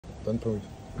Don't pull it.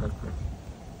 Don't pull it.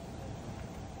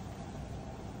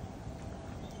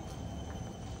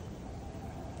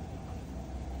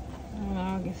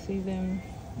 Now I can see them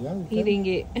Yeah, eating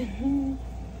it.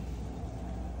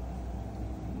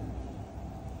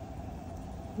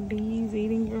 Bees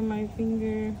eating from my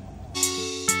finger.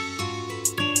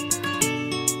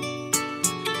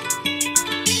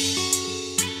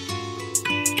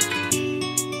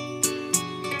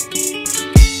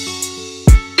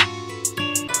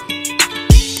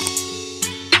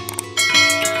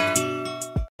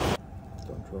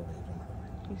 Don't worry, don't worry.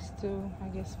 He's still, I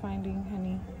guess, finding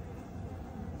honey.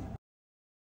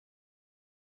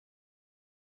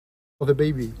 For the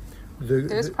baby.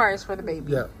 This part is for the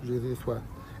baby. Yeah, this one.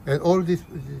 And all this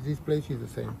place is the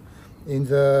same. In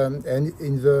the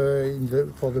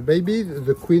for the baby,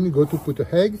 the queen go to put the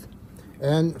eggs,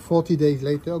 and 40 days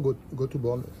later go to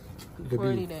born the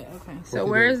 40 bee. days, okay. So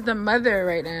where's the mother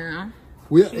right now?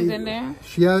 She's in there?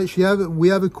 We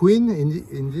have a queen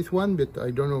in this one, but I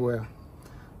don't know where.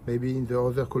 Maybe in the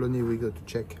other colony we go to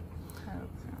check.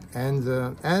 Okay.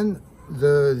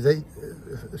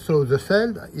 So the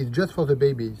cell is just for the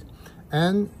babies,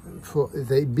 and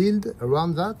they build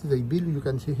around that. They build, you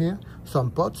can see here,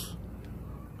 some pots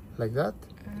like that,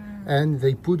 and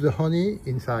they put the honey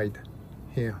inside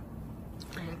here.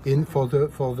 For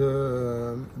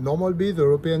the normal bees, the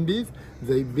European bees,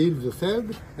 they build the cell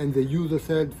and they use the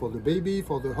cell for the baby,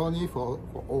 for the honey, for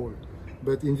all.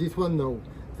 But in this one, no.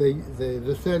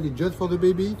 The cell is just for the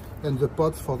baby and the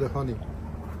pots for the honey.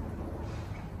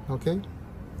 Okay?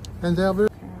 And they are very...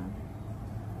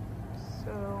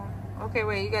 So, okay,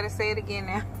 wait, you gotta say it again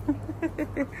now.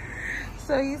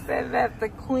 So you said that the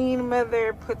queen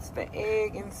mother puts the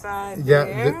egg inside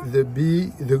there?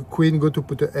 The queen go to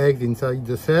put the egg inside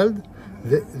the cell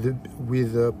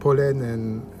with pollen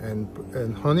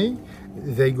and honey.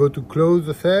 They go to close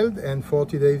the cell, and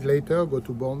 40 days later go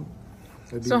to born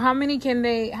a bee. So how many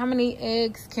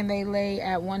eggs can they lay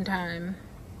at one time?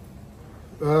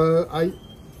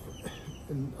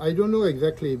 I don't know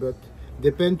exactly, but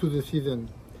depend to the season.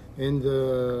 And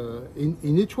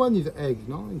in each one is eggs,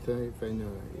 no? In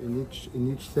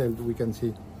each cell we can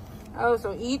see. Oh,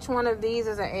 so each one of these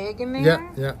is an egg in there? Yeah,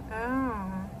 yeah. Oh.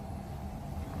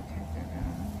 Okay.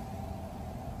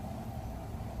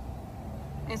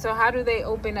 And so how do they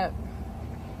open up?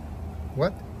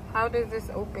 What? How does this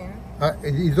open?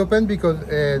 It is open because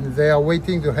they are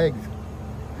waiting the eggs.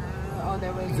 Oh,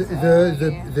 they're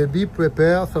waiting. The bee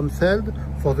prepare some cells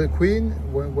for the queen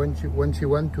when she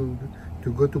want to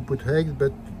go to put eggs,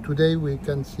 but today we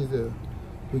can see the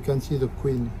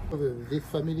queen. This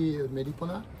family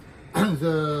Melipona,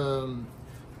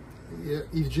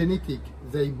 is genetic.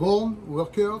 They born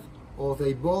workers or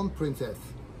they born princess.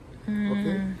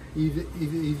 Okay,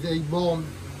 if they born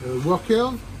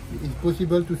workers, it's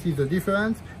possible to see the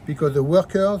difference because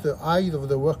the eyes of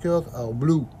the workers are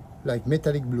blue, like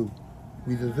metallic blue.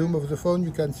 With the zoom of the phone,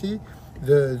 you can see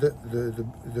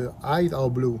the eyes are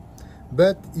blue.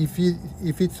 But if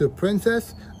it's a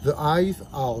princess, the eyes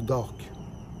are dark.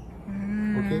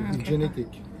 Okay, it's genetic.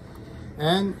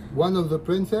 And one of the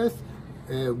princess,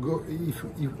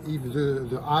 if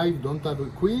the eyes don't have a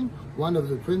queen, one of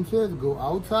the princess go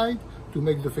outside to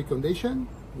make the fecundation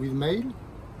with male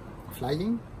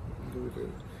flying.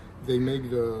 They make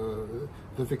the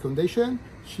fecundation.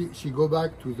 She go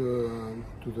back to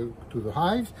the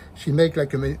hives. She make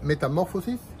like a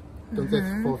metamorphosis.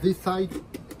 For this side.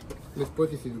 Let's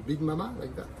put this in a big mama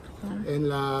like that,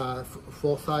 and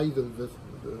for size of this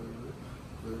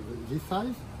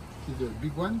size is a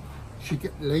big one.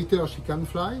 Later she can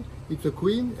fly. It's a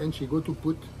queen, and she go to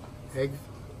put eggs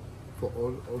for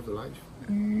all the life.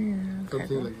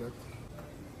 Something like that.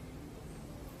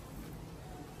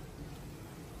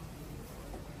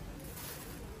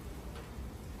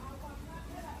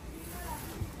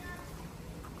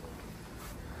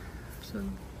 So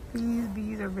these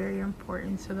bees are very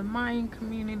important to the Mayan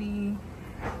community.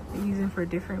 They use them for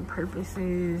different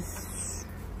purposes.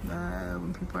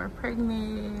 When people are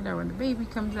pregnant or when the baby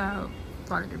comes out, a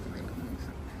lot of different things.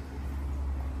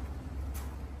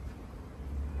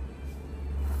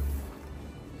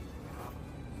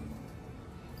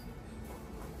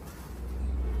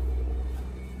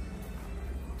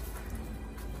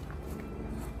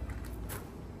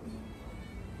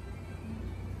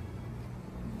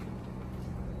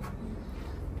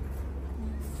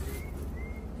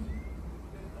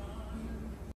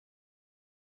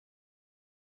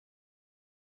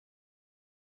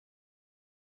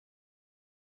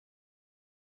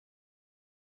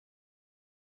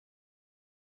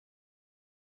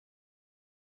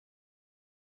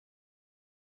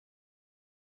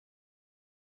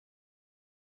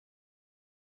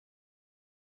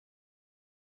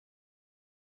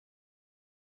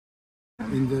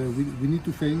 We need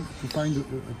to find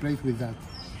a place with that.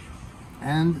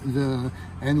 And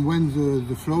when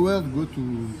the flowers go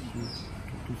to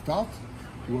start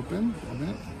to open,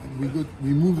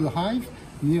 we move the hive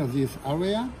near this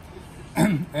area,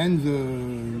 and the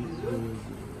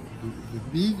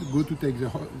bees go to take the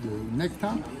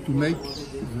nectar to make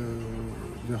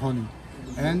the honey,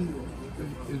 and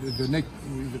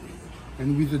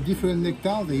with the different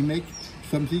nectar they make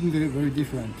something very, very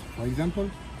different. For example,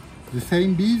 the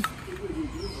same bees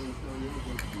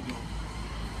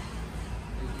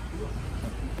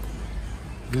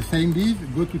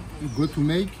go to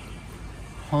make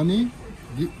honey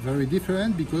very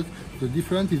different, because the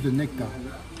difference is the nectar.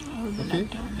 Okay,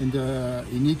 and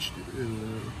in each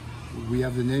we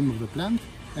have the name of the plant,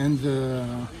 and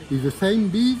it's the same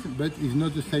bees, but it's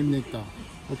not the same nectar.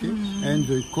 Okay, and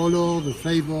the color, the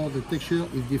flavor, the texture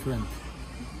is different.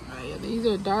 Oh, yeah, these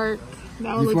are dark.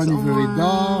 This one is very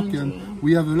dark, and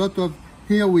we have a lot of.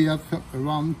 Here we have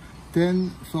around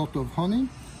 10 sort of honey,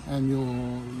 and you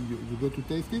go to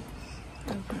taste it,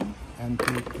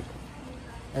 okay.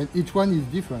 And each one is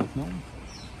different, no?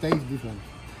 Tastes different.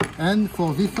 And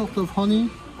for this sort of honey,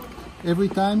 every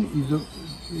time you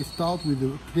start with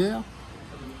the clear,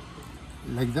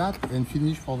 like that, and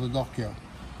finish for the darker.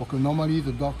 Because normally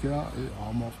the darker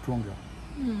are more stronger.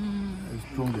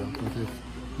 Stronger.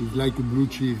 It's like a blue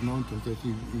cheese, no? Entonces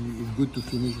it's good to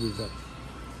finish with that.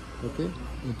 Okay?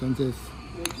 Entonces,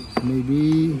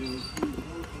 maybe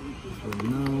for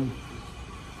now.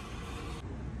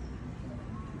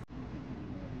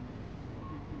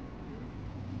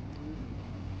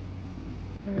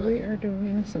 We are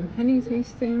doing some honey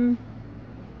tasting.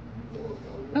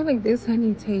 I think this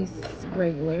honey tastes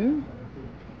regular,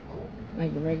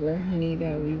 like regular honey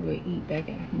that we would eat back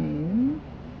at home.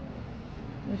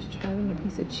 Let's try it on a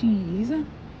piece of cheese.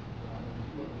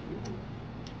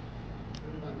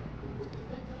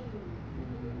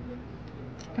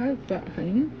 I like that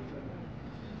honey.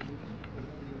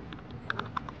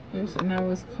 This, and that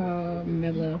was called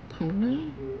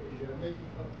Melapona.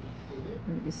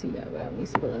 You can see that without me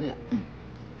spilling it.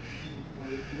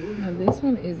 Now this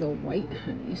one is a white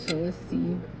honey, so let's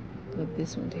see what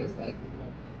this one tastes like.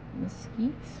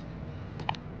 Mesquite.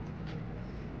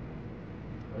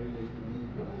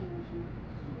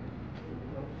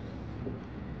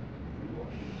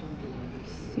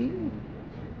 See?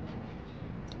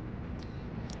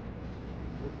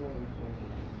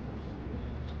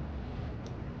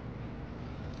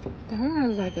 That one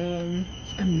has like a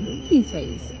milky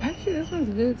taste. Actually, this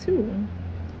one's good too.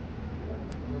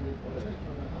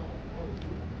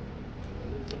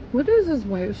 What does this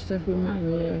white stuff remind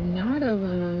me of? Not of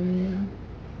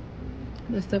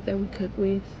the stuff that we cook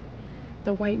with.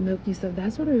 The white milky stuff.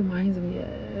 That's what it reminds me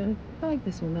of. I like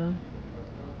this one though.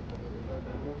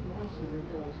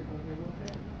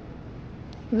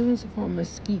 This one's called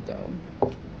Mosquito.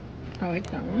 I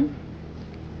like that one.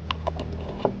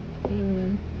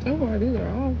 So far, these are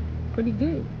all pretty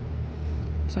good.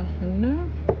 Tahona.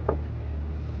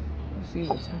 Let's see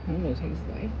what Tahona tastes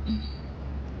like.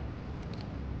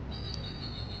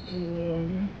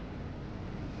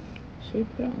 Should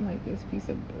put on like this piece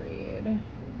of bread.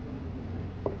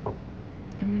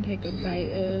 I'm gonna take a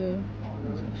bite of.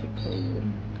 It's actually cold.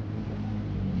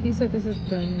 He said this is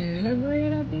banana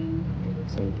bread, I think.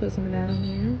 So we'll put some of that on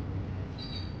there.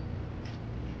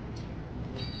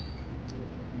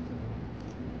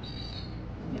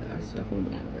 Yeah, that's definitely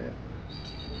banana bread.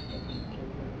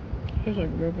 Tastes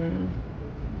like real banana.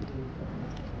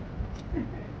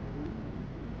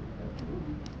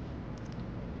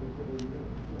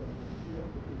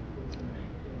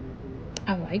 I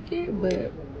like it,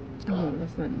 but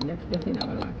that's definitely not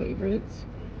one of my favorites.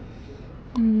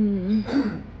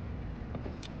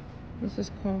 This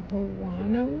is called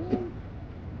Hawano.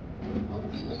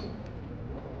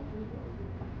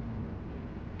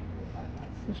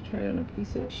 Let's try it on a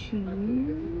piece of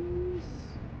cheese.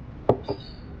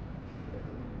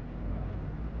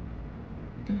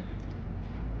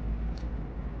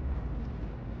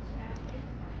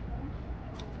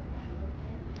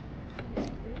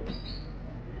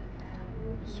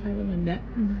 Let's try it on a nut.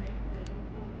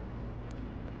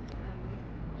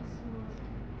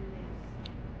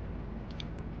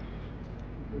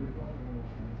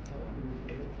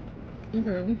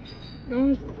 Okay, that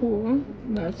was cool.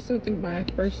 But I still think my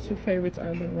first two favorites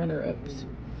are the runner-ups.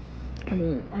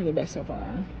 Are the best so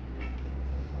far.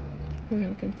 We're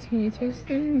gonna continue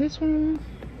tasting. This one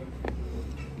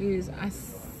is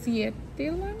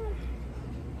Asietilla.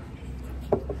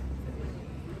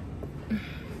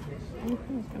 Oh,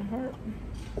 it's kind of hard.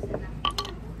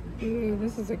 Ooh,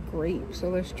 this is a grape, so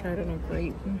let's try it on a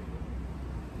grape.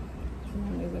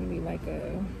 one is gonna be like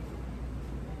a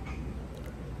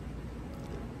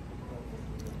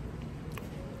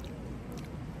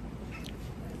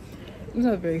it's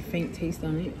a very faint taste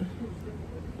on it.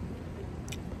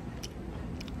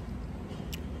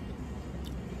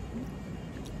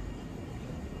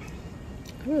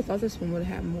 I would have thought this one would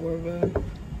have more of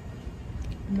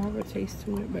a taste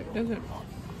to it, but it doesn't.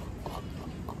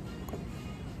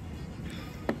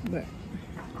 But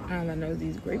all I know is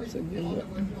these grapes are good.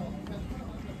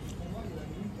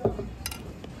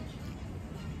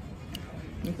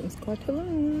 It's called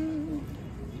Tulum.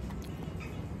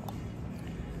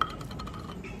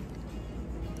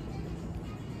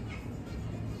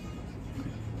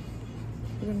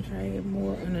 I'm gonna try it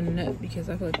more on a nut because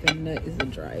I feel like the nut is the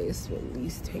driest with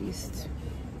least taste.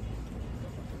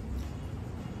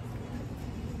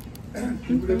 That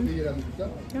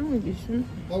would be decent.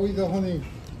 How is the honey?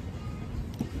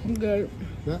 Good.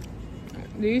 Yeah?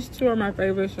 These two are my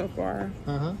favorites so far.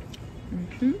 Uh-huh.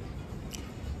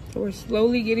 So we're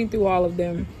slowly getting through all of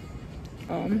them.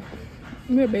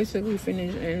 We're basically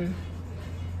finished, and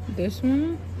this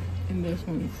one and this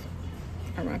one's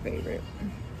are my favorite.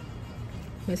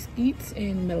 Mesquites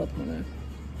and melatonin.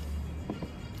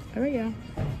 All right, y'all.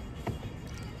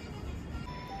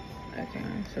 Okay,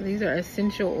 so these are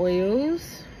essential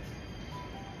oils.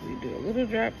 We do a little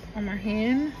drop on my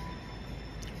hand.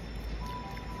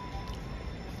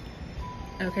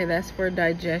 Okay, that's for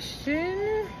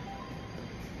digestion.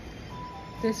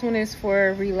 This one is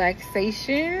for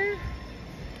relaxation.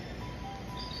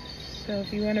 So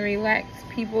if you want to relax,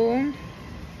 people.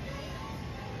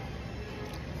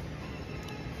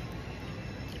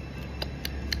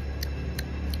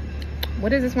 What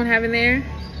does this one have in there?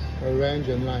 Orange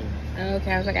and lime.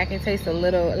 Okay, I was like, I can taste a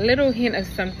little hint of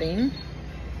something.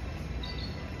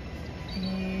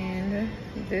 And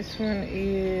this one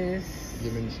is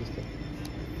Immune system.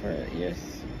 for, yes.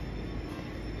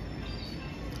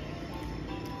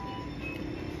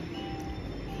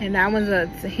 And that one's a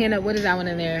hint of, what is that one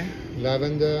in there?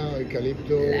 Lavender,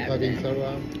 eucalyptus,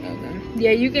 ravintsara. Okay.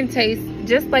 Yeah, you can taste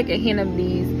just like a hint of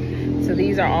these. So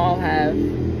these are all have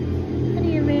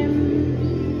honey in them.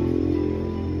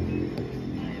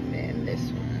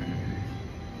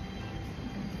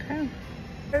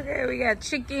 Okay, we got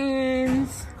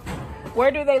chickens.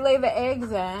 Where do they lay the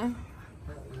eggs at?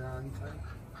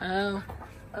 Oh,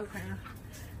 okay.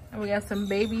 And we got some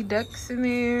baby ducks in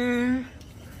there.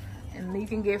 And you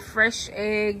can get fresh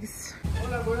eggs.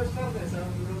 Hola, buenas tardes.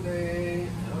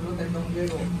 Hablo de Don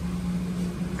Diego.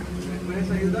 ¿Me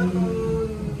puedes ayudar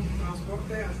con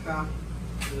transporte hasta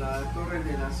la Torre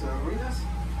de las Ruinas?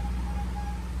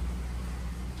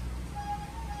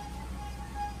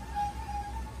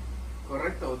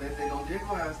 Correcto, desde Don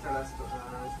Diego hasta la torre.